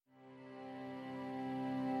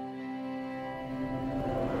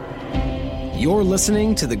You're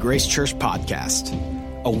listening to the Grace Church Podcast,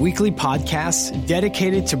 a weekly podcast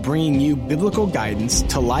dedicated to bringing you biblical guidance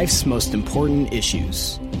to life's most important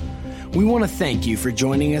issues. We want to thank you for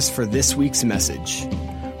joining us for this week's message.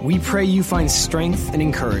 We pray you find strength and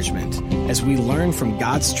encouragement as we learn from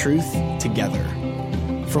God's truth together.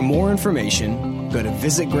 For more information, go to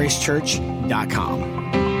visitgracechurch.com.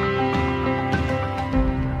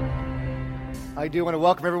 I do want to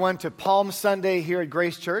welcome everyone to Palm Sunday here at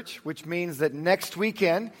Grace Church, which means that next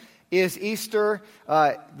weekend is Easter.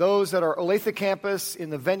 Those that are Olathe campus, in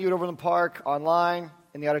the venue at Overland Park, online,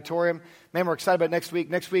 in the auditorium, man, we're excited about next week.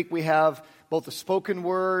 Next week we have both the spoken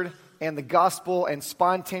word and the gospel and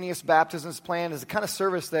spontaneous baptisms planned as a kind of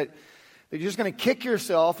service that you're just going to kick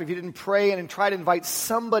yourself if you didn't pray and try to invite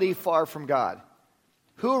somebody far from God.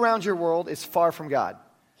 Who around your world is far from God?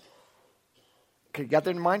 Okay, you got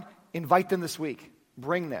that in mind? Invite them this week.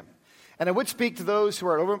 Bring them. And I would speak to those who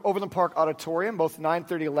are at Overland Park Auditorium, both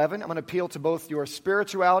 9:30, 11. I'm going to appeal to both your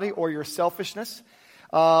spirituality or your selfishness.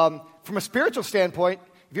 From a spiritual standpoint,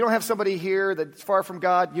 if you don't have somebody here that's far from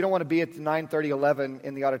God, you don't want to be at the 9:30, 11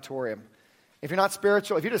 in the auditorium. If you're not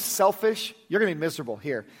spiritual, if you're just selfish, you're going to be miserable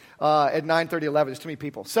here at 9:30, 11. There's too many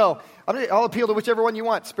people. So I'll appeal to whichever one you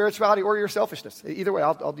want, spirituality or your selfishness. Either way,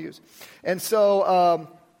 I'll use. And so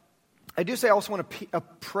I do say I also want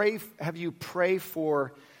to have you pray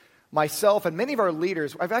for myself and many of our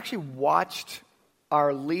leaders. I've actually watched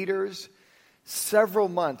our leaders several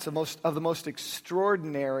months of the most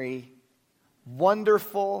extraordinary,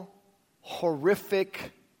 wonderful,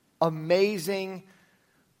 horrific, amazing,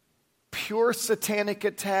 pure satanic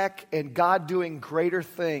attack and God doing greater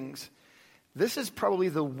things. This is probably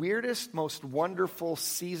the weirdest, most wonderful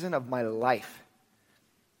season of my life.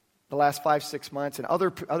 The last 5-6 months, and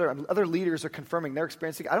other leaders are confirming they're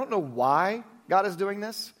experiencing. I don't know why God is doing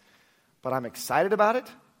this, but I'm excited about it.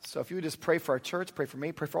 So if you would just pray for our church, pray for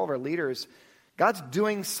me, pray for all of our leaders. God's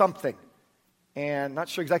doing something, and not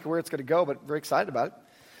sure exactly where it's going to go, but very excited about it.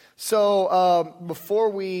 So before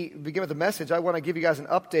we begin with the message, I want to give you guys an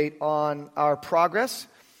update on our progress,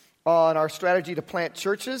 on our strategy to plant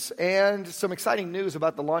churches, and some exciting news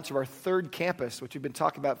about the launch of our third campus, which we've been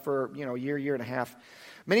talking about for a year and a half.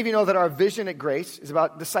 Many of you know that our vision at Grace is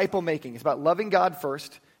about disciple making. It's about loving God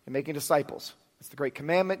first and making disciples. It's the Great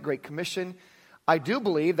Commandment, Great Commission. I do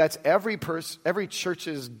believe that's every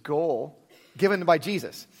church's goal given by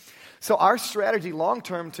Jesus. So our strategy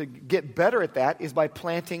long-term to get better at that is by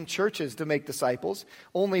planting churches to make disciples.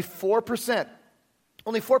 Only 4%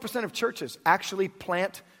 of churches actually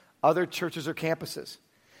plant other churches or campuses.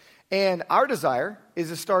 And our desire is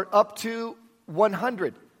to start up to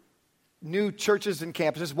 100 new churches and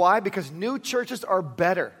campuses. Why? Because new churches are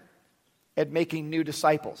better at making new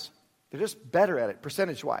disciples. They're just better at it,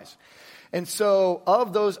 percentage-wise. And so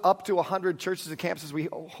of those up to 100 churches and campuses we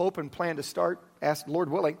hope and plan to start, ask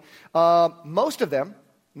Lord willing, most of them,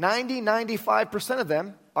 95% of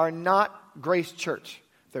them, are not Grace Church.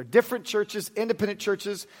 They're different churches, independent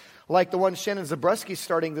churches, like the one Shannon Zabreski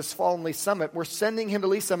starting this fall in Lee Summit. We're sending him to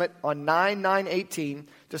Lee Summit on 9/9/18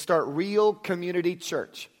 to start Real Community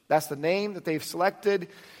Church. That's the name that they've selected.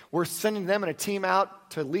 We're sending them and a team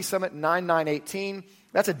out to Lee Summit 9/9/18.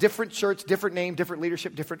 That's a different church, different name, different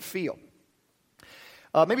leadership, different feel.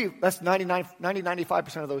 Maybe that's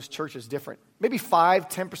 95% of those churches different. Maybe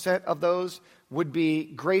 5-10% of those would be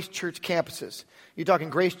Grace Church campuses. You're talking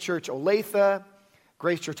Grace Church Olathe,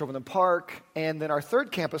 Grace Church Overland Park, and then our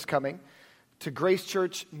third campus coming to Grace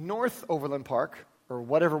Church North Overland Park, or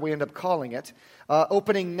whatever we end up calling it,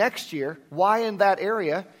 opening next year. Why in that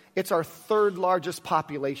area? It's our third largest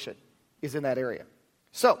population is in that area.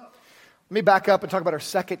 So let me back up and talk about our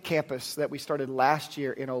second campus that we started last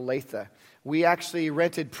year in Olathe. We actually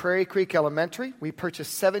rented Prairie Creek Elementary. We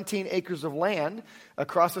purchased 17 acres of land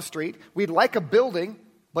across the street. We'd like a building,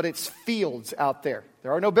 but it's fields out there.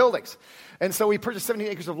 There are no buildings. And so we purchased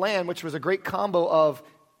 17 acres of land, which was a great combo of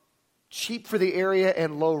cheap for the area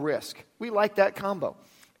and low risk. We like that combo.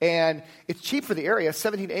 And it's cheap for the area,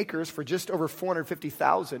 17 acres for just over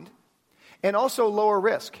 $450,000, and also lower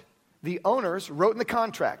risk. The owners wrote in the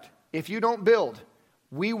contract, if you don't build,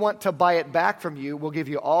 we want to buy it back from you. We'll give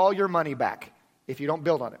you all your money back if you don't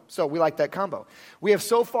build on it. So we like that combo. We have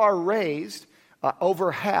so far raised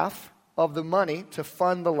over half of the money to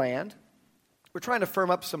fund the land. We're trying to firm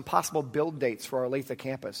up some possible build dates for our Olathe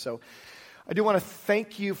campus. So I do want to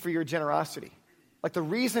thank you for your generosity. Like the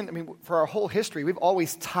reason, for our whole history, we've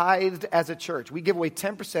always tithed as a church. We give away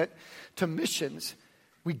 10% to missions.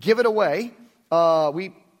 We give it away.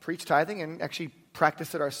 We preach tithing and actually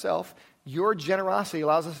practice it ourselves. Your generosity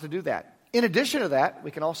allows us to do that. In addition to that,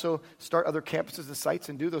 we can also start other campuses and sites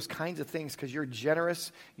and do those kinds of things because you're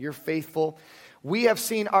generous, you're faithful. We have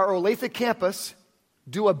seen our Olathe campus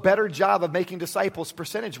do a better job of making disciples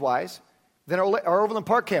percentage-wise than our Overland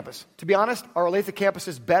Park campus. To be honest, our Olathe campus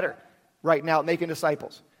is better right now at making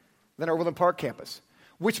disciples than our Overland Park campus,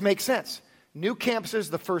 which makes sense. New campuses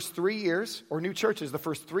the first 3 years, or new churches the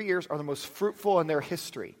first 3 years, are the most fruitful in their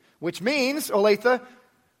history, which means, Olathe,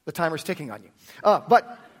 the timer's ticking on you.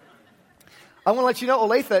 But I want to let you know,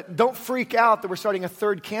 Olathe, don't freak out that we're starting a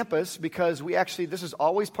third campus because this is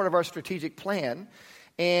always part of our strategic plan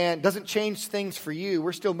and doesn't change things for you.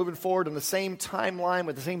 We're still moving forward on the same timeline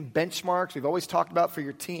with the same benchmarks we've always talked about for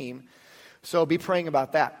your team. So be praying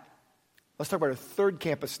about that. Let's talk about our third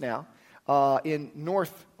campus now in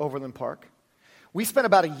North Overland Park. We spent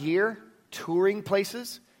about a year touring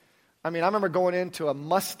places. I remember going into a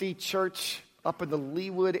musty church up in the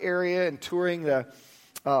Leawood area and touring the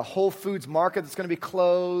Whole Foods market that's going to be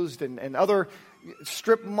closed and other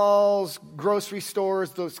strip malls, grocery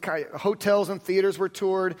stores, those kind of hotels and theaters were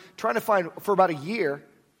toured, trying to find for about a year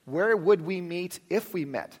where would we meet if we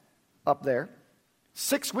met up there.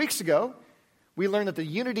 6 weeks ago, we learned that the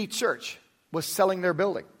Unity Church was selling their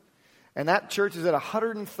building. And that church is at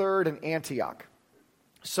 103rd and Antioch.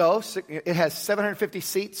 So it has 750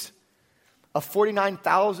 seats, a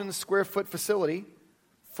 49,000 square foot facility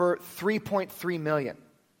for $3.3 million.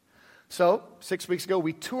 So 6 weeks ago,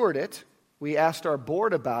 we toured it. We asked our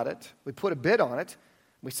board about it. We put a bid on it.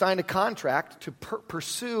 We signed a contract to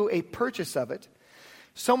pursue a purchase of it.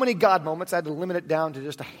 So many God moments, I had to limit it down to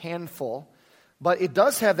just a handful. But it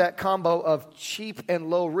does have that combo of cheap and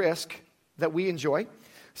low risk that we enjoy.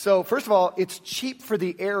 So first of all, it's cheap for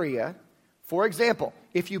the area. For example,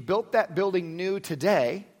 if you built that building new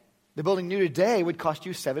today, the building new today would cost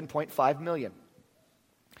you $7.5 million.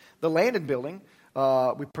 The land and building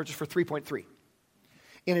we purchased for $3.3.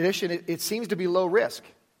 In addition, it seems to be low risk.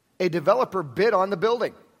 A developer bid on the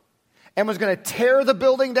building and was going to tear the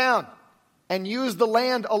building down and use the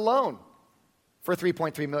land alone for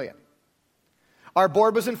 $3.3 million. Our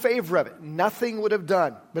board was in favor of it. Nothing would have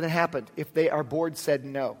been happened if our board said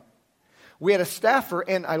no. We had a staffer,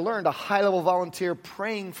 and I learned a high-level volunteer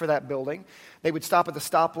praying for that building. They would stop at the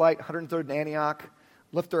stoplight, 103rd and Antioch,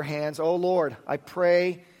 lift their hands. Oh, Lord, I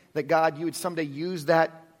pray that, God, you would someday use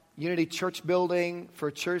that Unity Church building for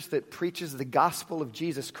a church that preaches the gospel of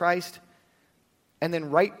Jesus Christ. And then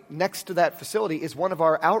right next to that facility is one of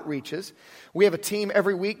our outreaches. We have a team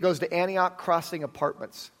every week goes to Antioch Crossing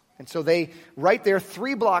Apartments. And so right there,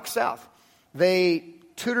 3 blocks south, they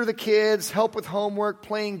tutor the kids, help with homework,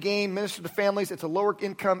 playing game, minister to families. It's a lower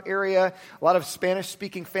income area, a lot of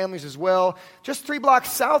Spanish-speaking families as well. Just 3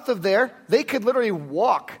 blocks south of there, they could literally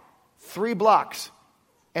walk 3 blocks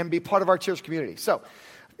and be part of our church community. So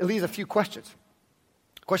it leaves a few questions.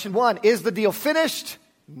 Question 1, is the deal finished?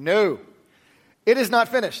 No, it is not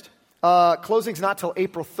finished. Closing's not till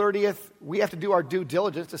April 30th. We have to do our due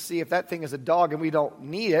diligence to see if that thing is a dog and we don't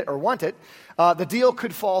need it or want it. The deal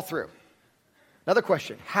could fall through. Another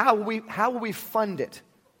question, how will we fund it?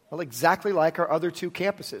 Well, exactly like our other 2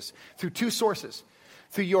 campuses, through 2 sources.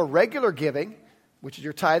 Through your regular giving, which is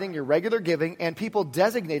your tithing, your regular giving, and people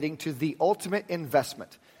designating to the ultimate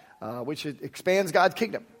investment, which expands God's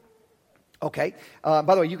kingdom. Okay, by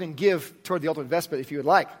the way, you can give toward the ultimate investment if you would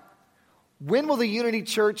like. When will the Unity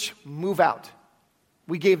Church move out?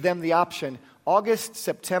 We gave them the option, August,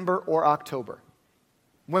 September, or October.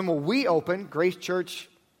 When will we open Grace Church,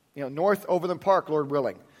 North Overland Park, Lord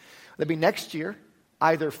willing? That'll be next year,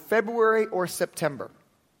 either February or September.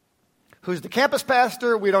 Who's the campus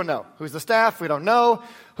pastor? We don't know. Who's the staff? We don't know.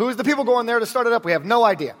 Who's the people going there to start it up? We have no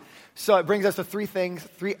idea. So it brings us to 3 things,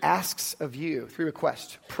 3 asks of you, 3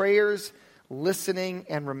 requests. Prayers, listening,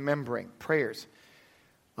 and remembering. Prayers.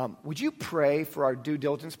 Would you pray for our due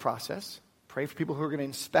diligence process? Pray for people who are going to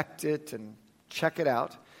inspect it and check it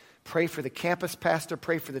out. Pray for the campus pastor.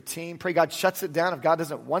 Pray for the team. Pray God shuts it down. If God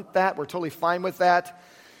doesn't want that, we're totally fine with that.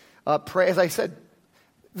 Pray, as I said,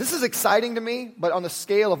 this is exciting to me, but on the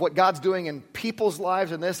scale of what God's doing in people's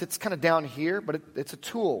lives in this, it's kind of down here, but it's a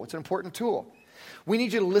tool. It's an important tool. We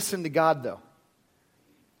need you to listen to God, though.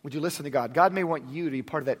 Would you listen to God? God may want you to be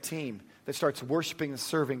part of that team that starts worshiping and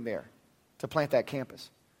serving there to plant that campus.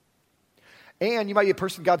 And you might be a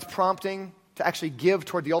person God's prompting to actually give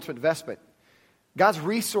toward the ultimate investment. God's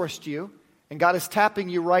resourced you, and God is tapping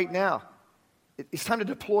you right now. It's time to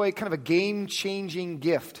deploy kind of a game-changing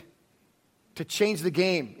gift to change the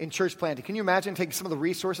game in church planting. Can you imagine taking some of the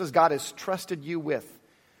resources God has trusted you with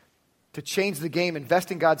to change the game,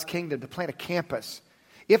 invest in God's kingdom, to plant a campus?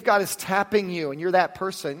 If God is tapping you and you're that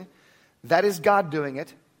person, that is God doing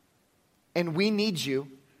it. and we need you,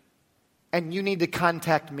 and you need to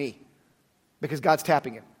contact me because God's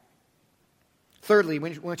tapping you. Thirdly,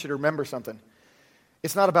 we want you to remember something.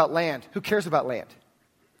 It's not about land. Who cares about land?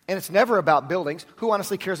 And it's never about buildings. Who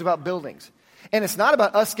honestly cares about buildings? And it's not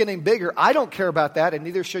about us getting bigger. I don't care about that, and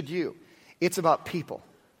neither should you. It's about people.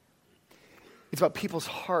 It's about people's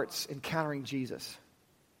hearts encountering Jesus.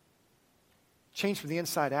 Change from the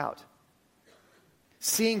inside out.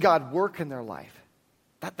 Seeing God work in their life.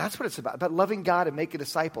 That's what it's about loving God and making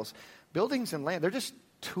disciples. Buildings and land, they're just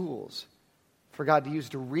tools for God to use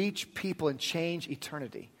to reach people and change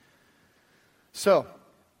eternity. So,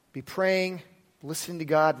 be praying, listening to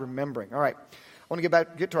God, remembering. All right, I want to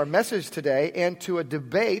get to our message today and to a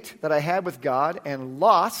debate that I had with God and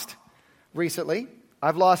lost recently.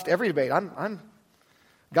 I've lost every debate.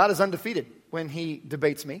 God is undefeated when He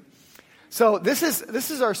debates me. So this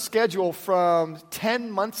is our schedule from 10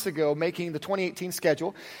 months ago, making the 2018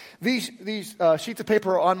 schedule. These sheets of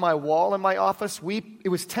paper are on my wall in my office. It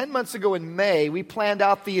was 10 months ago in May, we planned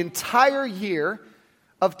out the entire year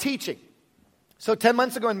of teaching. So 10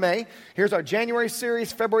 months ago in May, here's our January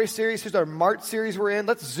series, February series, here's our March series we're in.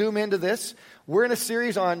 Let's zoom into this. We're in a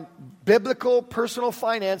series on biblical personal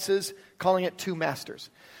finances, calling it Two Masters.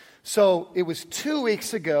 So it was 2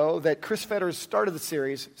 weeks ago that Chris Fetters started the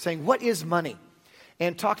series saying, what is money?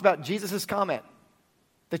 And talked about Jesus' comment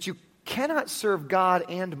that you cannot serve God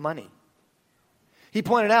and money. He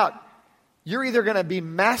pointed out, you're either going to be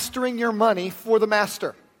mastering your money for the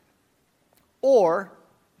master, or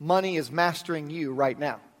money is mastering you right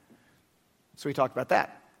now. So we talked about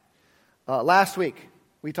that. Last week,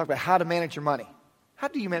 we talked about how to manage your money. How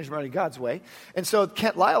do you manage your money God's way? And so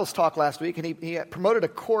Kent Lyles talked last week, and he promoted a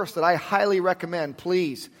course that I highly recommend,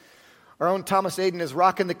 please. Our own Thomas Aiden is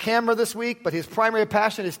rocking the camera this week, but his primary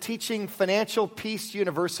passion is teaching Financial Peace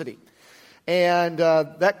University. And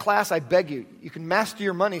that class, I beg you, you can master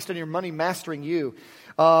your money instead of your money mastering you.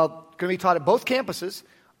 Going to be taught at both campuses.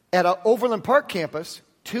 At Overland Park campus,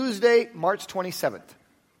 Tuesday, March 27th.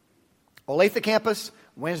 Olathe campus,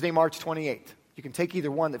 Wednesday, March 28th. You can take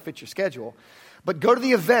either one that fits your schedule. But go to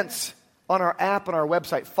the events on our app, on our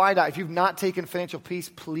website. Find out. If you've not taken Financial Peace,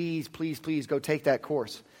 please, please, please go take that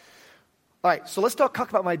course. All right, so let's talk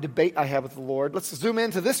about my debate I have with the Lord. Let's zoom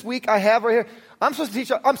into this week I have right here. I'm supposed to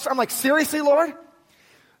teach. I'm like, seriously, Lord?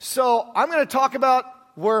 So I'm going to talk about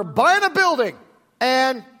we're buying a building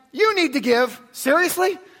and you need to give.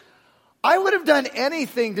 Seriously? I would have done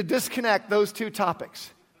anything to disconnect those two topics.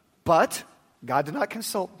 But God did not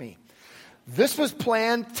consult me. This was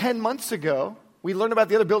planned 10 months ago. We learned about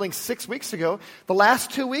the other building 6 weeks ago. The last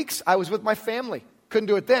 2 weeks, I was with my family. Couldn't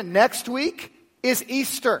do it then. Next week is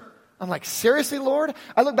Easter. I'm like, seriously, Lord?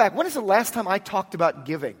 I look back. When is the last time I talked about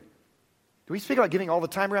giving? Do we speak about giving all the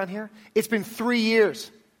time around here? It's been 3 years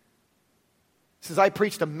since I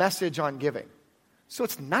preached a message on giving. So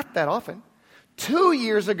it's not that often. 2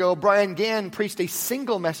 years ago, Brian Gann preached a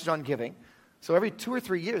single message on giving. So every 2 or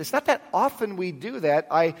 3 years. It's not that often we do that.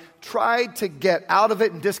 I tried to get out of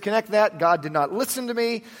it and disconnect that. God did not listen to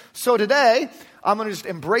me. So today, I'm going to just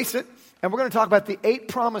embrace it. And we're going to talk about the 8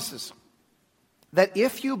 promises that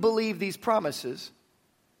if you believe these promises,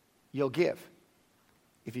 you'll give.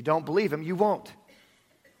 If you don't believe them, you won't.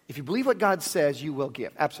 If you believe what God says, you will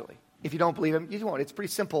give. Absolutely. If you don't believe him, you won't. It's a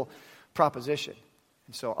pretty simple proposition.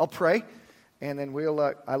 And so I'll pray, and then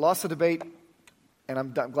I lost the debate. And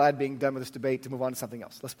I'm glad being done with this debate to move on to something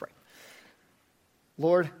else. Let's pray.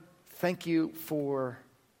 Lord, thank you for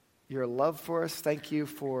your love for us. Thank you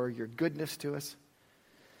for your goodness to us.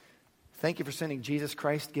 Thank you for sending Jesus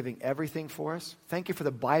Christ, giving everything for us. Thank you for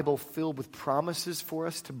the Bible filled with promises for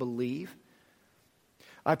us to believe.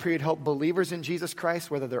 I pray you'd help believers in Jesus Christ,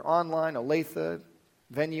 whether they're online, Olathe,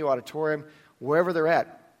 venue, auditorium, wherever they're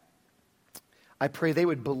at. I pray they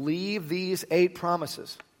would believe these 8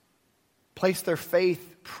 promises. Place their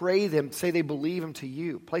faith, pray them, say they believe them to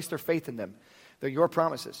you. Place their faith in them. They're your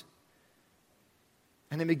promises.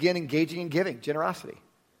 And then begin engaging in giving, generosity.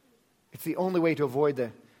 It's the only way to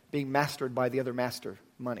avoid being mastered by the other master,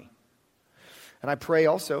 money. And I pray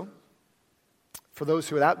also for those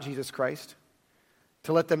who are without Jesus Christ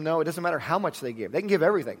to let them know it doesn't matter how much they give. They can give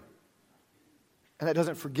everything. And that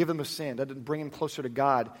doesn't forgive them of sin. That doesn't bring them closer to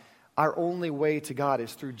God. Our only way to God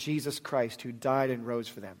is through Jesus Christ who died and rose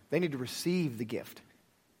for them. They need to receive the gift.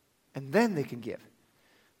 And then they can give.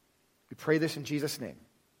 We pray this in Jesus' name.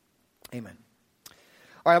 Amen.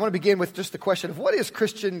 All right, I want to begin with just the question of what is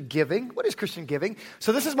Christian giving? What is Christian giving?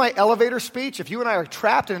 So this is my elevator speech. If you and I are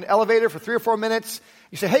trapped in an elevator for 3 or 4 minutes,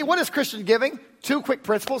 you say, hey, what is Christian giving? 2 quick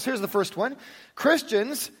principles. Here's the first one.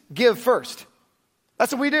 Christians give first.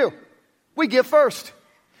 That's what we do. We give first.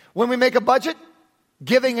 When we make a budget,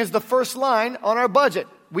 giving is the first line on our budget.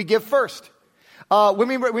 We give first. When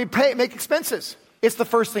we make expenses, it's the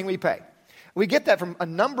first thing we pay. We get that from a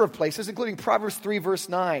number of places, including Proverbs 3, verse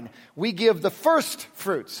 9. We give the first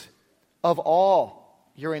fruits of all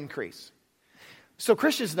your increase. So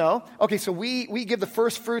Christians know, okay, so we give the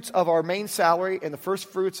first fruits of our main salary and the first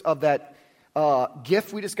fruits of that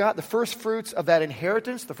gift we just got, the first fruits of that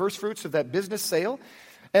inheritance, the first fruits of that business sale,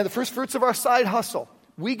 and the first fruits of our side hustle.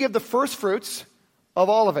 We give the first fruits of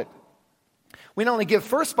all of it. We not only give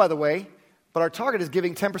first, by the way, but our target is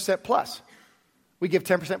giving 10% plus. We give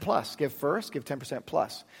 10% plus. Give first, give 10%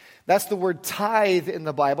 plus. That's the word tithe in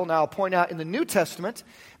the Bible. Now, I'll point out in the New Testament,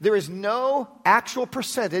 there is no actual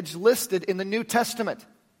percentage listed in the New Testament.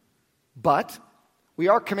 But we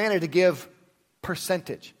are commanded to give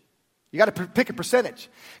percentage. You got to pick a percentage.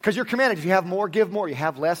 Because you're commanded, if you have more, give more. You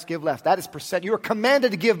have less, give less. That is percent. You are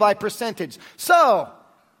commanded to give by percentage. So,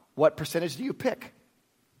 what percentage do you pick?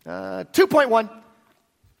 2.1.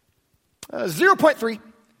 0.3.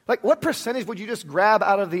 Like, what percentage would you just grab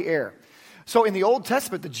out of the air? So in the Old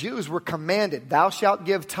Testament, the Jews were commanded, thou shalt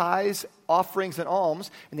give tithes, offerings, and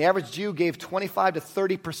alms. And the average Jew gave 25 to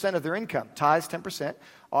 30% of their income. Tithes, 10%.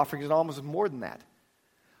 Offerings and alms was more than that.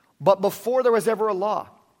 But before there was ever a law,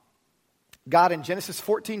 God in Genesis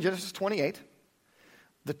 14, Genesis 28,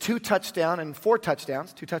 the 2 touchdown and 4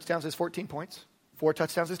 touchdowns. 2 touchdowns is 14 points. 4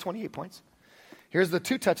 touchdowns is 28 points. Here's the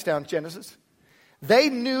 2 touchdown Genesis. They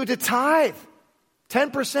knew to tithe.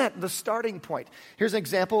 10%, the starting point. Here's an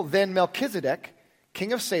example. Then Melchizedek,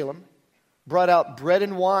 king of Salem, brought out bread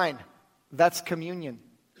and wine. That's communion.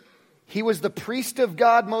 He was the priest of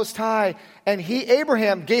God Most High, and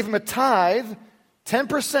Abraham, gave him a tithe,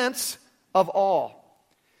 10% of all.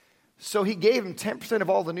 So he gave him 10% of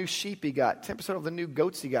all the new sheep he got, 10% of the new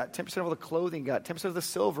goats he got, 10% of all the clothing he got, 10% of the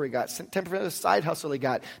silver he got, 10% of the side hustle he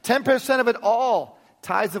got, 10% of it all.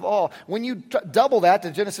 Tithes of all. When you double that to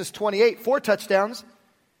Genesis 28, 4 touchdowns,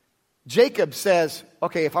 Jacob says,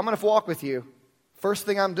 okay, if I'm going to walk with you, first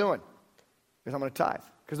thing I'm doing is I'm going to tithe.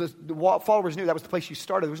 Because the followers knew that was the place you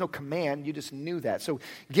started. There was no command. You just knew that. So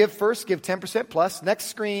give first, give 10% plus. Next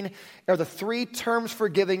screen are the 3 terms for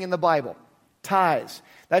giving in the Bible. Tithes.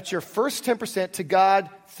 That's your first 10% to God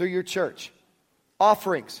through your church.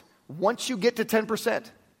 Offerings. Once you get to 10%.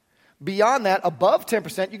 Beyond that, above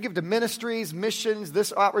 10%, you give to ministries, missions,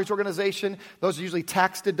 this outreach organization. Those are usually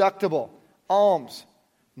tax deductible. Alms,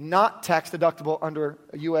 not tax deductible under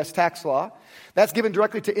U.S. tax law. That's given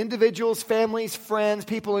directly to individuals, families, friends,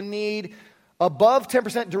 people in need. Above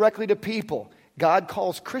 10% directly to people. God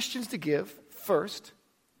calls Christians to give first,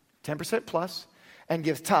 10% plus, and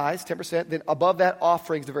gives tithes, 10%. Then above that,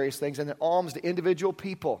 offerings to various things, and then alms to individual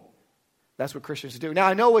people. That's what Christians do. Now,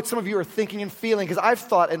 I know what some of you are thinking and feeling, because I've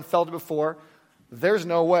thought and felt it before. There's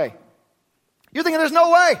no way. You're thinking, there's no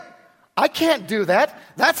way. I can't do that.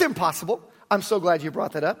 That's impossible. I'm so glad you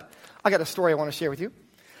brought that up. I got a story I want to share with you.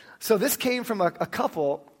 So this came from a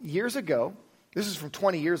couple years ago. This is from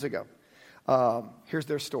 20 years ago. Here's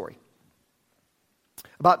their story.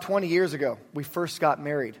 About 20 years ago, we first got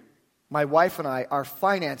married. My wife and I, our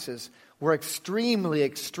finances were extremely,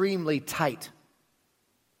 extremely tight.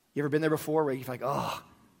 You ever been there before where you're like, oh,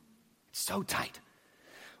 it's so tight.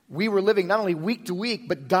 We were living not only week to week,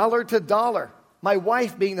 but dollar to dollar. My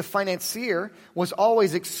wife, being the financier, was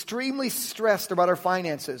always extremely stressed about our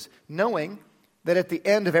finances, knowing that at the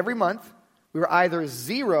end of every month, we were either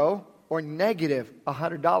zero or negative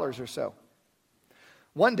 $100 or so.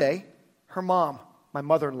 One day, her mom, my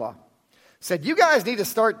mother-in-law, said, you guys need to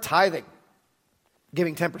start tithing,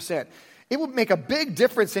 giving 10%. It would make a big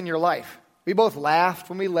difference in your life. We both laughed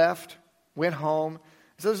when we left, went home.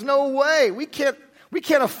 So there's no way. We can't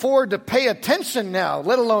afford to pay attention now,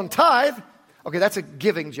 let alone tithe. Okay, that's a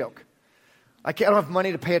giving joke. I don't have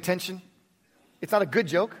money to pay attention. It's not a good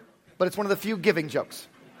joke, but it's one of the few giving jokes.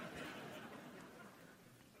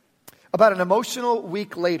 About an emotional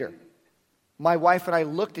week later, my wife and I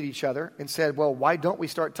looked at each other and said, well, why don't we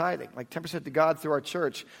start tithing? Like 10% to God through our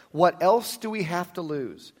church. What else do we have to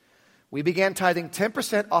lose? We began tithing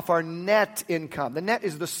 10% off our net income. The net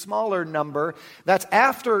is the smaller number. That's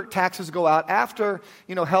after taxes go out, after,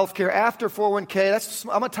 health care, after 401k.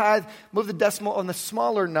 I'm going to tithe, move the decimal on the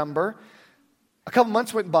smaller number. A couple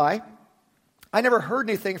months went by. I never heard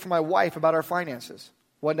anything from my wife about our finances.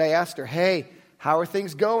 One day I asked her, hey, how are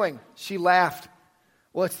things going? She laughed.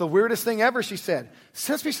 Well, it's the weirdest thing ever, she said.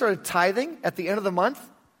 Since we started tithing at the end of the month,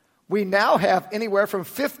 we now have anywhere from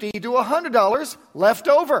 $50 to $100 left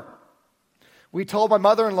over. We told my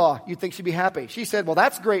mother-in-law, you'd think she'd be happy. She said, well,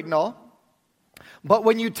 that's great and all. But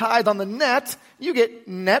when you tithe on the net, you get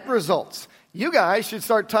net results. You guys should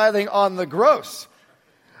start tithing on the gross.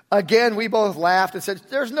 Again, we both laughed and said,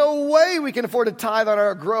 there's no way we can afford to tithe on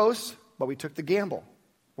our gross. But we took the gamble.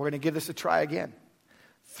 We're going to give this a try again.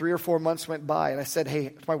 3 or 4 months went by, and I said, hey,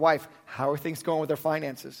 to my wife, how are things going with our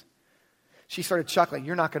finances? She started chuckling.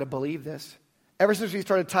 You're not going to believe this. Ever since we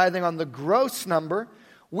started tithing on the gross number,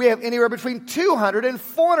 we have anywhere between $200 and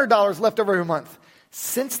 $400 left over every month.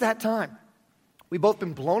 Since that time, we've both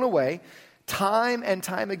been blown away time and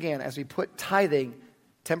time again as we put tithing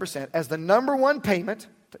 10% as the number one payment,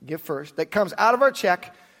 give first, that comes out of our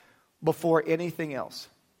check before anything else.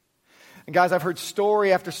 And guys, I've heard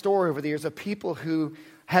story after story over the years of people who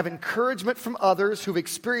have encouragement from others who've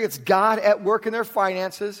experienced God at work in their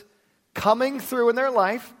finances, coming through in their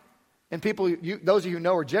life. And people, those of you who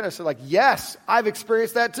know are generous, are like, yes, I've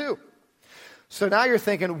experienced that too. So now you're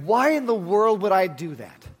thinking, why in the world would I do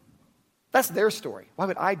that? That's their story. Why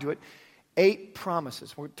would I do it? 8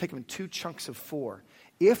 promises. We're taking them in 2 chunks of 4.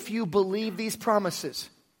 If you believe these promises,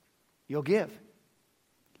 you'll give.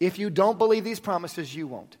 If you don't believe these promises, you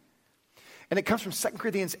won't. And it comes from 2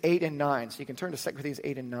 Corinthians 8 and 9. So you can turn to 2 Corinthians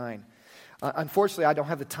 8 and 9. Unfortunately, I don't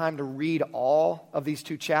have the time to read all of these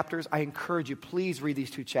 2 chapters. I encourage you, please read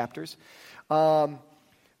these 2 chapters.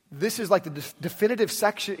 This is like the definitive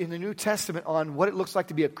section in the New Testament on what it looks like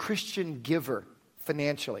to be a Christian giver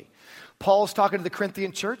financially. Paul's talking to the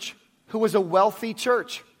Corinthian church, who was a wealthy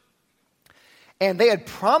church. And they had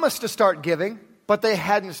promised to start giving, but they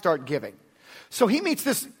hadn't started giving. So he meets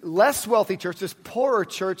this less wealthy church, this poorer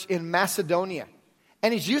church in Macedonia.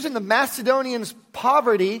 And he's using the Macedonians'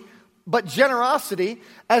 poverty but generosity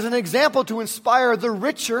as an example to inspire the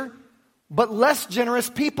richer but less generous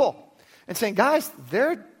people. And saying, guys,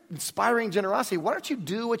 they're inspiring generosity. Why don't you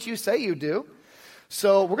do what you say you do?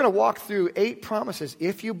 So we're going to walk through 8 promises.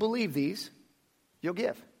 If you believe these, you'll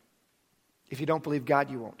give. If you don't believe God,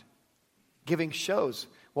 you won't. Giving shows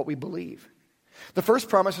what we believe. The first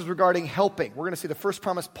promise is regarding helping. We're going to see the first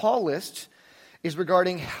promise Paul lists is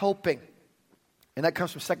regarding helping. And that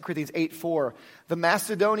comes from 2 Corinthians 8:4. The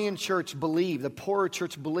Macedonian church believed, the poorer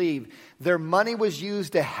church believed, their money was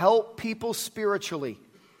used to help people spiritually,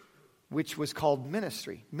 which was called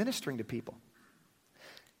ministry, ministering to people.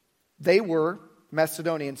 They were,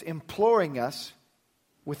 Macedonians, imploring us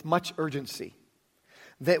with much urgency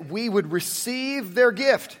that we would receive their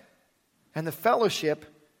gift and the fellowship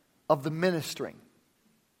of the ministering.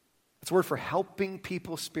 It's a word for helping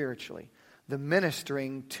people spiritually, the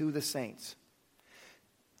ministering to the saints.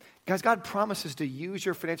 Guys, God promises to use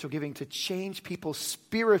your financial giving to change people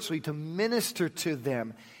spiritually, to minister to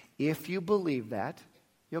them. If you believe that,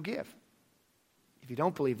 you'll give. If you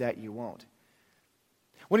don't believe that, you won't.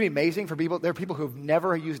 Wouldn't it be amazing for people? There are people who have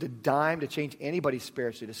never used a dime to change anybody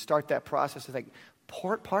spiritually, to start that process to think,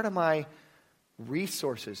 part of my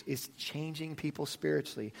resources is changing people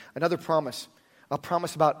spiritually. Another promise, a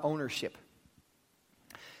promise about ownership.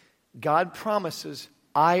 God promises,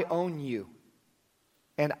 I own you.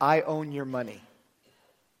 And I own your money.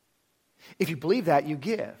 If you believe that, you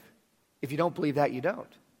give. If you don't believe that, you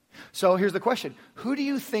don't. So here's the question. Who do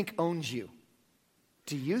you think owns you?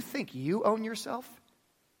 Do you think you own yourself?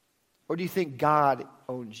 Or do you think God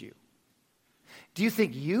owns you? Do you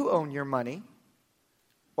think you own your money?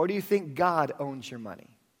 Or do you think God owns your money?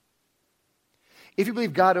 If you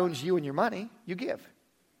believe God owns you and your money, you give.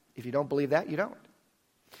 If you don't believe that, you don't.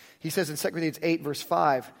 He says in 2 Corinthians 8, verse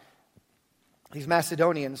 5, these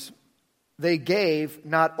Macedonians, they gave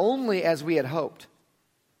not only as we had hoped,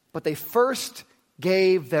 but they first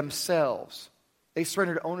gave themselves. They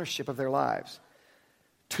surrendered ownership of their lives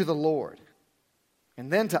to the Lord, and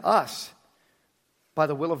then to us by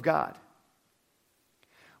the will of God.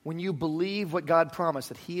 When you believe what God promised,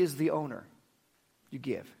 that He is the owner, you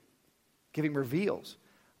give. Giving reveals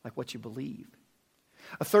like what you believe.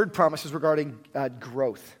 A third promise is regarding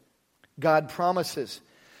growth. God promises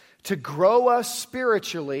to grow us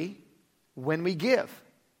spiritually when we give.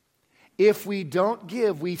 If we don't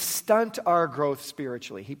give, we stunt our growth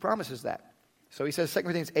spiritually. He promises that. So he says, 2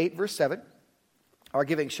 Corinthians 8, verse 7, our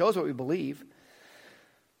giving shows what we believe.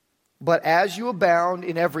 But as you abound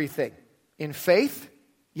in everything, in faith,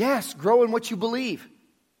 yes, grow in what you believe.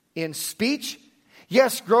 In speech,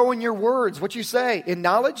 yes, grow in your words, what you say. In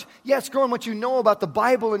knowledge, yes, grow in what you know about the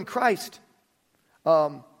Bible and Christ.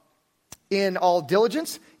 In all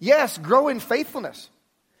diligence, yes, grow in faithfulness.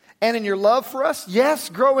 And in your love for us, yes,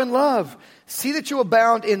 grow in love. See that you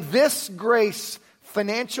abound in this grace,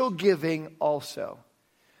 financial giving also.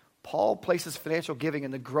 Paul places financial giving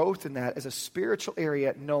and the growth in that as a spiritual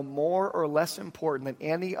area no more or less important than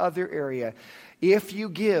any other area. If you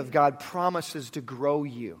give, God promises to grow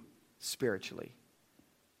you spiritually.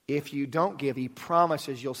 If you don't give, he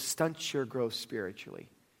promises you'll stunt your growth spiritually.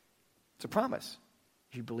 It's a promise.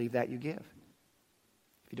 If you believe that, you give.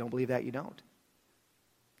 If you don't believe that, you don't.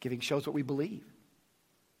 Giving shows what we believe.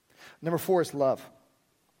 Number 4 is love.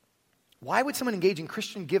 Why would someone engage in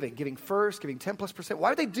Christian giving? Giving first, giving 10+%. Why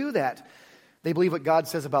would they do that? They believe what God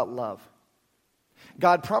says about love.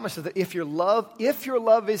 God promises that if your love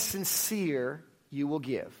is sincere, you will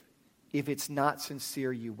give. If it's not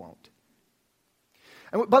sincere, you won't.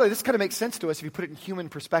 And by the way, this kind of makes sense to us if you put it in human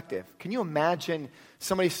perspective. Can you imagine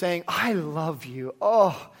somebody saying, I love you.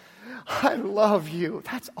 Oh, I love you.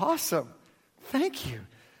 That's awesome. Thank you.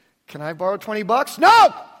 Can I borrow $20?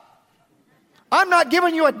 No! I'm not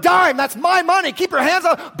giving you a dime. That's my money. Keep your hands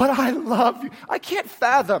up. But I love you. I can't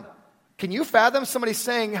fathom. Can you fathom somebody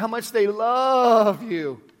saying how much they love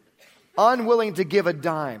you, unwilling to give a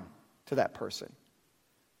dime to that person?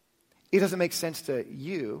 It doesn't make sense to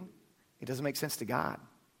you. It doesn't make sense to God.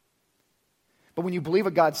 But when you believe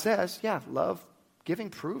what God says, yeah, love,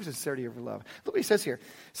 giving proves the sincerity of your love. Look what he says here.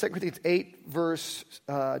 2 Corinthians 8, verse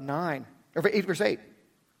 9, or 8, verse 8.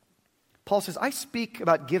 Paul says, I speak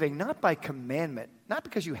about giving not by commandment, not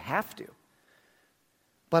because you have to,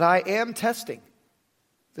 but I am testing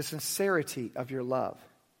the sincerity of your love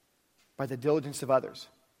by the diligence of others.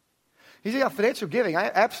 You see, financial giving,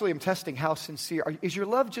 I absolutely am testing how sincere. Is your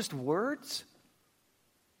love just words?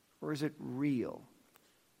 Or is it real?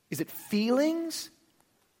 Is it feelings?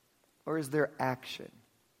 Or is there action?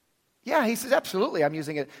 Yeah, he says, absolutely. I'm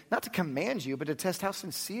using it not to command you, but to test how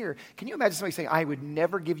sincere. Can you imagine somebody saying, I would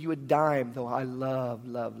never give you a dime, though I love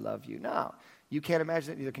you? No, you can't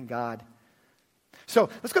imagine it, neither can God. So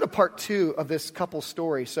let's go to part 2 of this couple's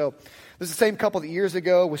story. So this is the same couple that years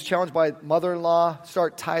ago was challenged by mother-in-law,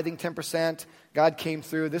 start tithing 10%. God came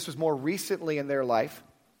through. This was more recently in their life.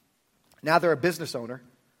 Now they're a business owner.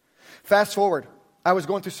 Fast forward, I was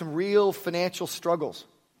going through some real financial struggles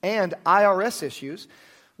and IRS issues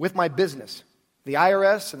with my business. The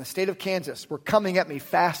IRS and the state of Kansas were coming at me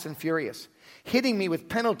fast and furious, hitting me with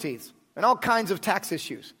penalties and all kinds of tax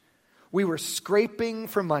issues. We were scraping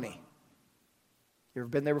for money. You ever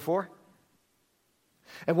been there before?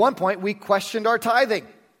 At one point, we questioned our tithing.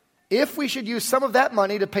 If we should use some of that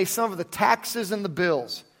money to pay some of the taxes and the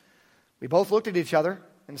bills. We both looked at each other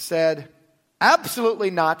and said, absolutely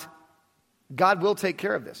not. God will take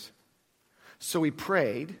care of this. So we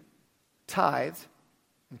prayed, tithed,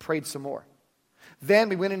 and prayed some more. Then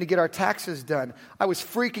we went in to get our taxes done. I was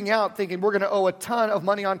freaking out thinking we're going to owe a ton of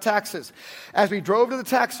money on taxes. As we drove to the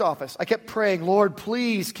tax office, I kept praying, Lord,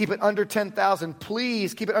 please keep it under $10,000.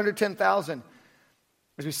 Please keep it under $10,000.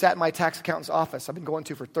 As we sat in my tax accountant's office, I've been going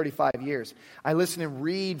to for 35 years. I listened and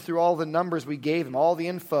read through all the numbers we gave him, all the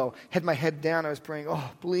info. Had my head down. I was praying,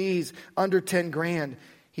 oh, please, under 10 grand.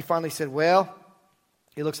 He finally said, well,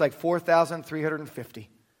 it looks like $4,350. In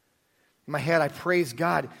my head, I praised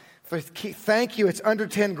God. Thank you, it's under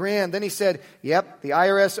 10 grand. Then he said, yep, the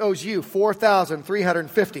IRS owes you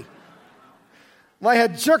 $4,350. My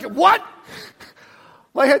head jerked. What?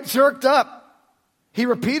 My head jerked up. He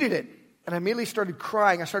repeated it. And I immediately started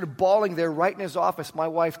crying. I started bawling there right in his office. My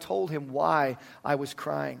wife told him why I was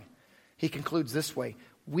crying. He concludes this way.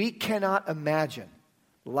 We cannot imagine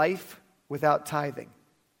life without tithing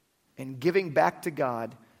and giving back to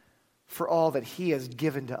God for all that he has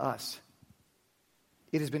given to us.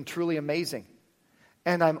 It has been truly amazing.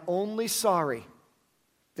 And I'm only sorry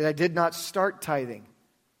that I did not start tithing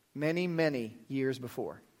many, many years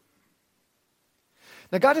before.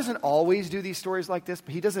 Now, God doesn't always do these stories like this,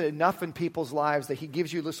 but he does it enough in people's lives that he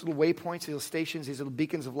gives you these little waypoints, these little stations, these little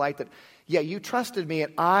beacons of light that, yeah, you trusted me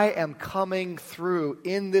and I am coming through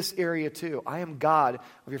in this area too. I am God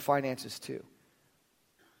of your finances too. You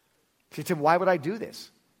say, Tim, why would I do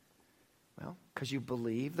this? Well, because you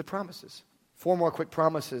believe the promises. 4 more quick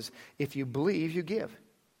promises. If you believe, you give.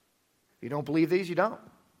 If you don't believe these, you don't.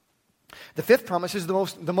 The 5th promise is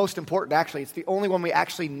the most important, actually. It's the only one we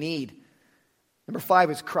actually need. Number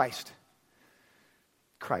 5 is Christ.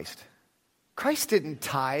 Christ. Christ didn't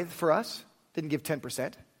tithe for us, didn't give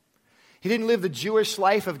 10%. He didn't live the Jewish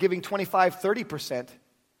life of giving 25, 30%.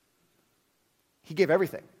 He gave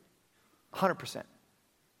everything, 100%.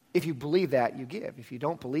 If you believe that, you give. If you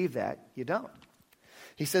don't believe that, you don't.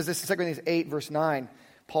 He says this in 2 Corinthians 8, verse 9.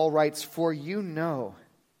 Paul writes, for you know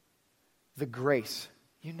the grace.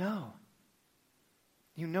 You know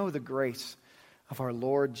the grace of our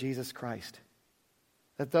Lord Jesus Christ.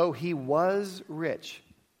 That though he was rich,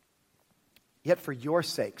 yet for your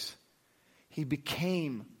sakes, he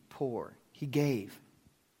became poor. He gave.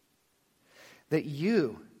 That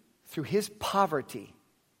you, through his poverty,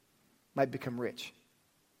 might become rich.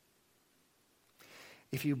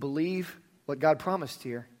 If you believe what God promised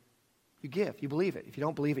here, you give. You believe it. If you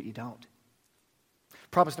don't believe it, you don't.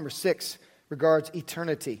 Promise number 6 regards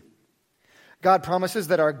eternity. God promises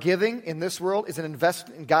that our giving in this world is an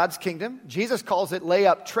investment in God's kingdom. Jesus calls it lay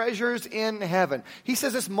up treasures in heaven. He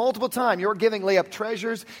says this multiple times. Your giving, lay up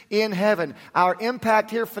treasures in heaven. Our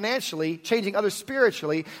impact here financially, changing others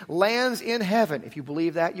spiritually, lands in heaven. If you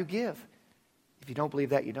believe that, you give. If you don't believe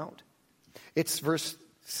that, you don't. It's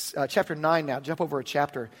chapter 9 now. Jump over a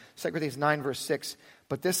chapter. 2 Corinthians 9, verse 6.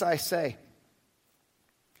 But this I say,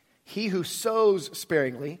 he who sows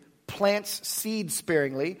sparingly, plants seed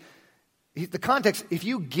sparingly. The context, if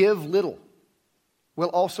you give little, will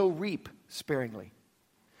also reap sparingly.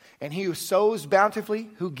 And he who sows bountifully,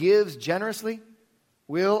 who gives generously,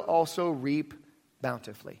 will also reap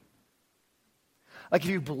bountifully. Like if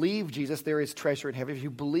you believe Jesus, there is treasure in heaven. If you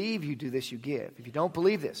believe you do this, you give. If you don't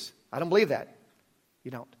believe this, I don't believe that,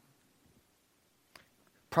 you don't.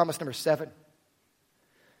 Promise number 7,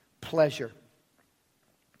 pleasure.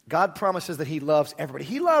 God promises that he loves everybody.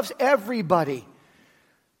 He loves everybody.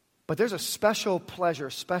 But there's a special pleasure,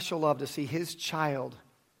 special love to see his child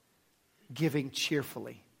giving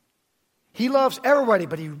cheerfully. He loves everybody,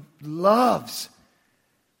 but he loves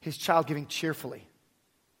his child giving cheerfully.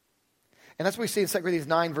 And that's what we see in 2 Corinthians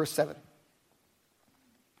 9, verse 7.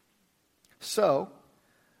 So,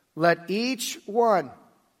 let each one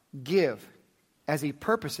give as he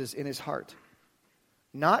purposes in his heart,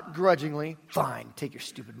 not grudgingly, fine, take your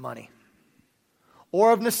stupid money,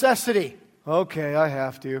 or of necessity, okay, I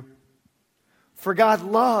have to. For God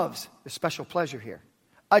loves, a special pleasure here,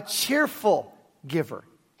 a cheerful giver.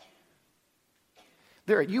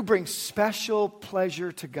 There, you bring special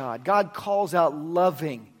pleasure to God. God calls out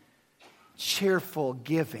loving, cheerful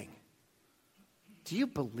giving. Do you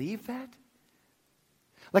believe that?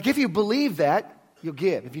 Like if you believe that, you'll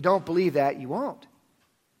give. If you don't believe that, you won't.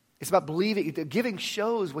 It's about believing. Giving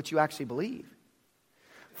shows what you actually believe.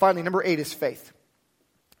 Finally, number 8 is faith.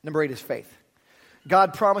 Number 8 is faith.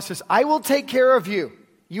 God promises, I will take care of you.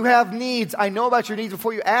 You have needs. I know about your needs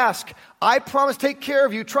before you ask. I promise to take care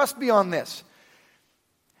of you. Trust me on this.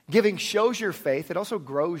 Giving shows your faith. It also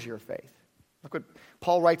grows your faith. Look what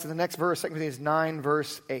Paul writes in the next verse, 2 Corinthians 9,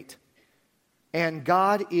 verse 8. And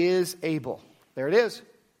God is able. There it is.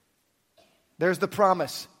 There's the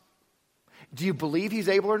promise. Do you believe he's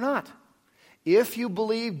able or not? If you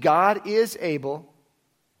believe God is able,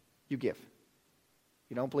 you give.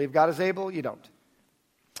 You don't believe God is able, you don't.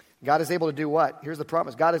 God is able to do what? Here's the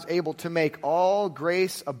promise. God is able to make all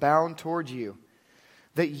grace abound towards you,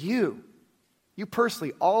 that you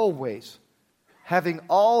personally, always, having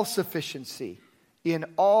all sufficiency in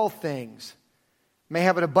all things, may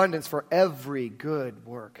have an abundance for every good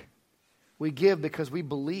work. We give because we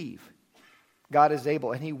believe God is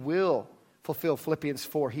able, and he will fulfill Philippians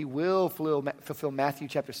 4. He will fulfill Matthew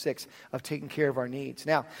chapter 6 of taking care of our needs.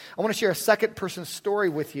 Now, I want to share a second person story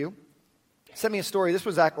with you. Sent me a story. This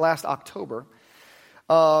was last October.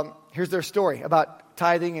 Here's their story about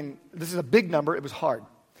tithing, and this is a big number. It was hard.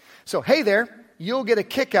 So, hey there, you'll get a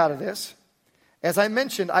kick out of this. As I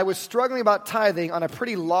mentioned, I was struggling about tithing on a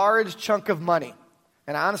pretty large chunk of money.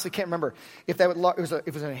 And I honestly can't remember if it was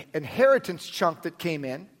an inheritance chunk that came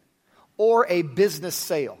in or a business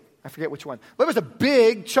sale. I forget which one. But it was a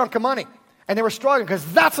big chunk of money. And they were struggling because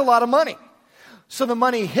that's a lot of money. So the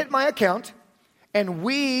money hit my account, and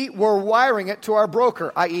we were wiring it to our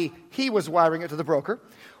broker, i.e., he was wiring it to the broker.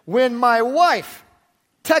 When my wife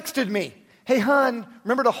texted me, hey, hon,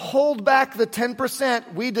 remember to hold back the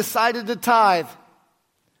 10%. We decided to tithe.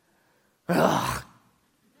 Ugh.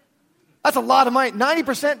 That's a lot of money.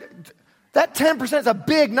 90%, that 10% is a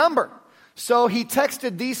big number. So he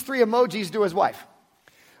texted these 3 emojis to his wife.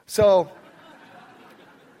 So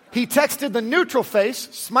he texted the neutral face,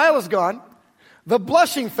 smile is gone, the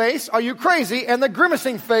blushing face, are you crazy, and the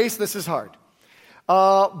grimacing face, this is hard.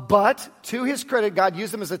 But to his credit, God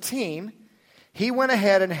used them as a team. He went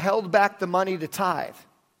ahead and held back the money to tithe.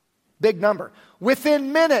 Big number.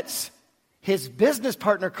 Within minutes, his business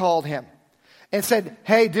partner called him and said,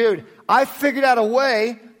 hey, dude, I figured out a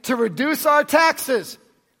way to reduce our taxes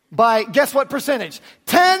by, guess what percentage?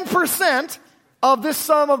 10% of this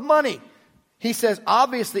sum of money. He says,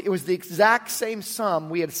 obviously, it was the exact same sum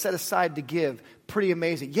we had set aside to give. Pretty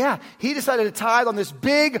amazing. Yeah, he decided to tithe on this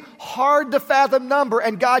big, hard-to-fathom number,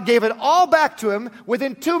 and God gave it all back to him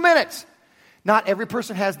within 2 minutes. Not every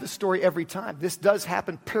person has this story every time. This does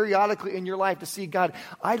happen periodically in your life to see God.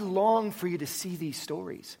 I long for you to see these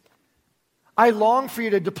stories. I long for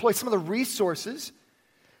you to deploy some of the resources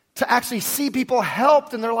to actually see people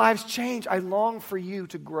helped and their lives change. I long for you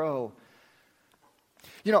to grow.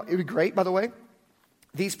 You know, it would be great, by the way,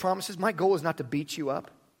 these promises, my goal is not to beat you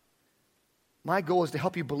up. My goal is to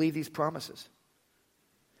help you believe these promises.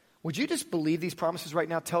 Would you just believe these promises right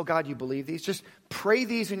now? Tell God you believe these. Just pray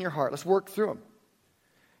these in your heart. Let's work through them.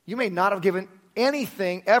 You may not have given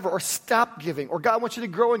anything ever or stopped giving, or God wants you to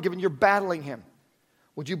grow in giving. You're battling Him.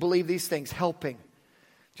 Would you believe these things? Helping.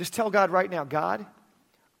 Just tell God right now, God,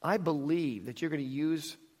 I believe that you're going to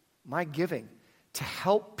use my giving to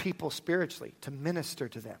help people spiritually, to minister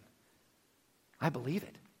to them. I believe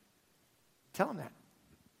it. Tell Him that.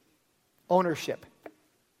 Ownership.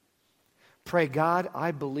 Pray, God,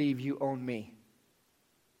 I believe you own me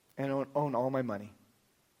and own all my money.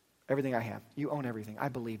 Everything I have. You own everything. I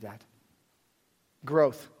believe that.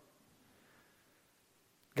 Growth.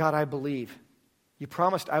 God, I believe. You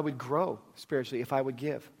promised I would grow spiritually if I would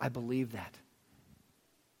give. I believe that.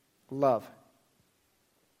 Love.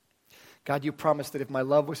 God, you promised that if my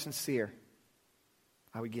love was sincere,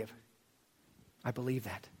 I would give. I believe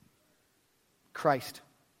that. Christ.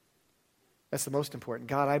 That's the most important.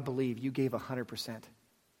 God, I believe you gave 100%.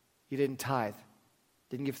 You didn't tithe.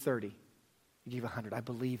 Didn't give 30. You gave 100. I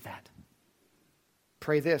believe that.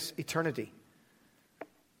 Pray this, eternity.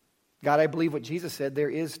 God, I believe what Jesus said, there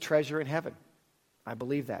is treasure in heaven. I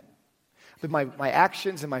believe that. But my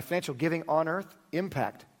actions and my financial giving on earth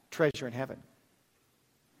impact treasure in heaven.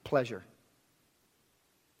 Pleasure.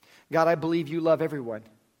 God, I believe you love everyone.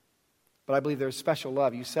 But I believe there's special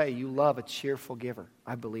love. You say you love a cheerful giver.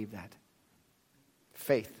 I believe that.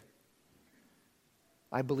 Faith.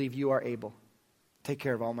 I believe you are able to take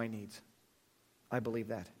care of all my needs. I believe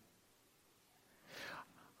that.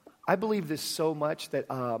 I believe this so much that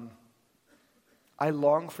I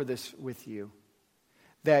long for this with you.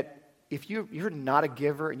 That if you're not a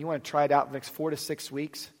giver and you want to try it out in the next 4 to 6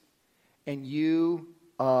 weeks and you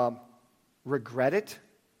regret it,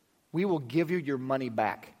 we will give you your money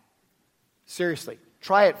back. Seriously.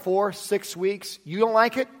 Try it 4, 6 weeks. You don't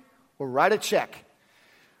like it? We'll write a check.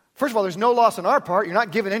 First of all, there's no loss on our part. You're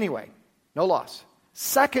not giving anyway. No loss.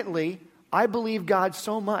 Secondly, I believe God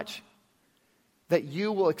so much that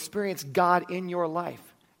you will experience God in your life.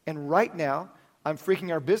 And right now, I'm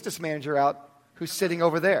freaking our business manager out who's sitting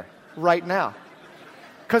over there right now.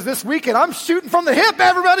 Because this weekend, I'm shooting from the hip,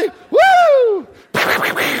 everybody. Woo!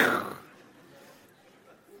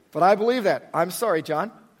 But I believe that. I'm sorry,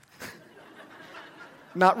 John.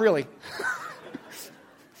 Not really.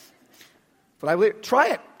 But I believe, try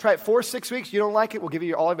it. Try it 4, 6 weeks. You don't like it, we'll give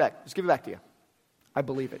you all of it back. Just give it back to you. I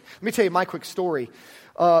believe it. Let me tell you my quick story.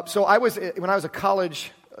 So when I was a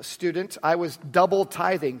college student, I was double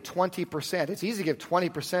tithing 20%. It's easy to give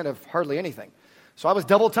 20% of hardly anything. So I was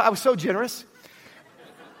I was so generous.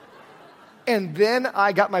 And then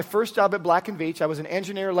I got my first job at Black & Veatch. I was an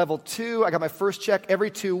engineer level 2. I got my first check every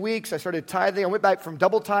 2 weeks. I started tithing. I went back from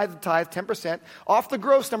double tithe to tithe, 10%, off the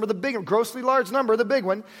gross number, the big one, grossly large number, the big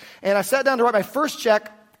one. And I sat down to write my first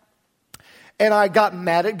check, and I got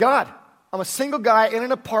mad at God. I'm a single guy in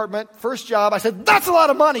an apartment, first job. I said, that's a lot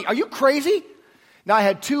of money. Are you crazy? Now, I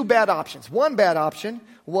had 2 bad options. One bad option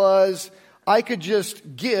was I could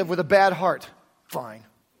just give with a bad heart. Fine.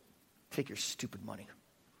 Take your stupid money.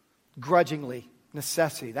 Grudgingly,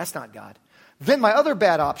 necessity. That's not God. Then my other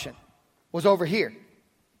bad option was over here.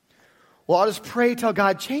 Well, I'll just pray till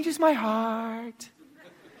God changes my heart.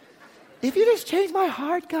 If you just change my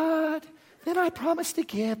heart, God, then I promise to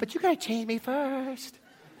give, but you got to change me first.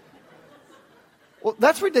 Well,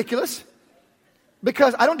 that's ridiculous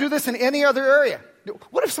because I don't do this in any other area.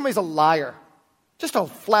 What if somebody's a liar? Just a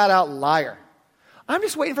flat-out liar. I'm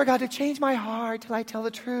just waiting for God to change my heart till I tell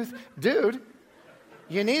the truth. Dude,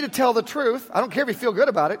 you need to tell the truth. I don't care if you feel good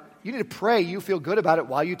about it. You need to pray you feel good about it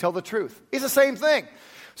while you tell the truth. It's the same thing.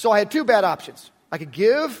 So I had 2 bad options. I could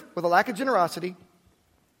give with a lack of generosity.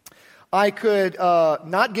 I could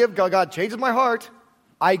not give. God changes my heart.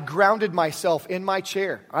 I grounded myself in my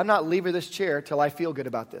chair. I'm not leaving this chair till I feel good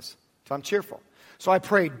about this. So I'm cheerful. So I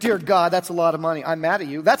prayed, dear God, that's a lot of money. I'm mad at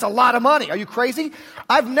you. That's a lot of money. Are you crazy?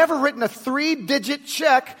 I've never written a 3-digit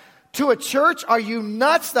check to a church. Are you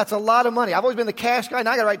nuts? That's a lot of money. I've always been the cash guy.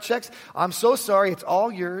 Now I got to write checks. I'm so sorry. It's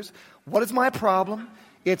all yours. What is my problem?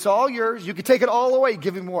 It's all yours. You can take it all away.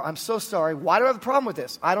 Give me more. I'm so sorry. Why do I have a problem with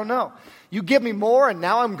this? I don't know. You give me more and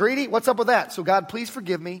now I'm greedy? What's up with that? So God, please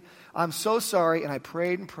forgive me. I'm so sorry. And I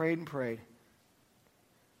prayed and prayed and prayed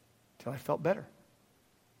until I felt better.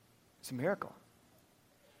 It's a miracle.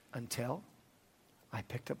 Until I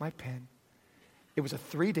picked up my pen. It was a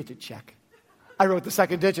 3-digit check. I wrote the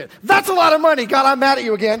second digit. That's a lot of money. God, I'm mad at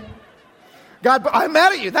you again. God, I'm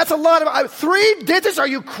mad at you. That's a lot of, 3 digits? Are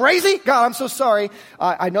you crazy? God, I'm so sorry.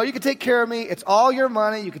 I know you can take care of me. It's all your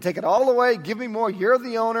money. You can take it all away. Give me more. You're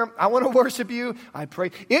the owner. I want to worship you. I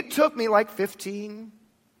pray. It took me like 15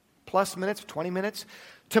 plus minutes, 20 minutes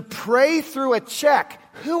to pray through a check.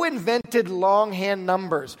 Who invented longhand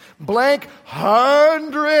numbers? Blank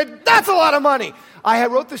 100. That's a lot of money. I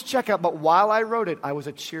wrote this check out, but while I wrote it, I was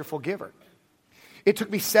a cheerful giver. It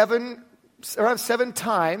took me around 7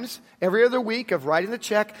 times every other week of writing the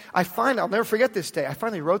check. I'll never forget this day. I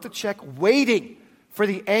finally wrote the check waiting for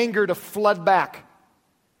the anger to flood back,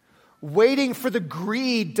 waiting for the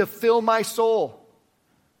greed to fill my soul,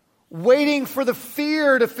 waiting for the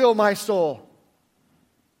fear to fill my soul.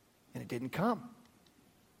 And it didn't come.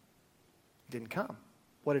 It didn't come.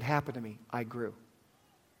 What had happened to me? I grew.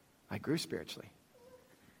 I grew spiritually.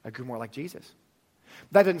 I grew more like Jesus.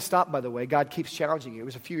 That didn't stop, by the way. God keeps challenging you. It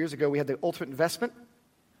was a few years ago. We had the Ultimate Investment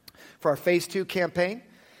for our Phase 2 campaign,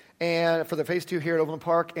 and for the Phase 2 here at Overland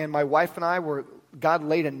Park. And my wife and I God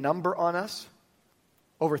laid a number on us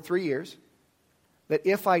over 3 years that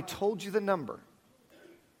if I told you the number,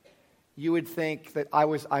 you would think that I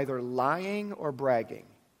was either lying or bragging,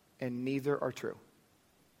 and neither are true.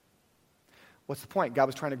 What's the point? God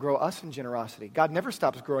was trying to grow us in generosity. God never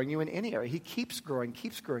stops growing you in any area. He keeps growing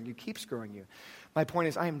you, keeps growing you. My point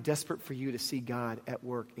is, I am desperate for you to see God at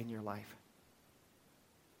work in your life.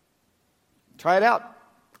 Try it out.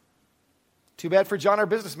 Too bad for John, our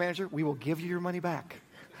business manager. We will give you your money back.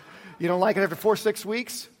 You don't like it after 4-6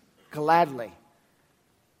 weeks? Gladly.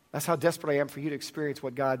 That's how desperate I am for you to experience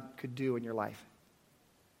what God could do in your life.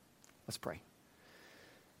 Let's pray.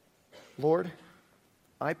 Lord,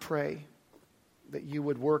 I pray that you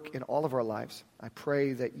would work in all of our lives. I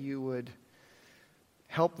pray that you would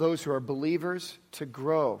help those who are believers to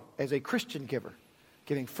grow as a Christian giver,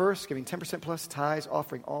 giving first, giving 10% plus tithes,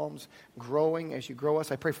 offering alms, growing as you grow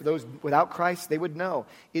us. I pray for those without Christ, they would know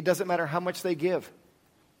it doesn't matter how much they give.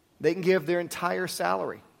 They can give their entire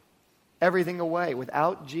salary, everything away.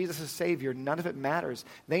 Without Jesus as Savior, none of it matters.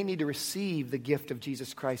 They need to receive the gift of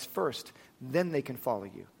Jesus Christ first. Then they can follow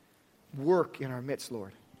you. Work in our midst,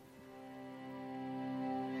 Lord.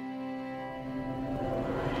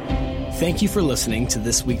 Thank you for listening to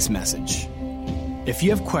this week's message. If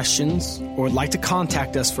you have questions or would like to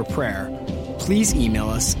contact us for prayer, please email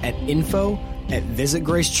us at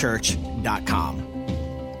info@visitgracechurch.com.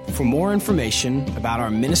 For more information about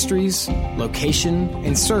our ministries, location,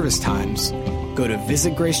 and service times, go to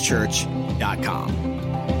visitgracechurch.com.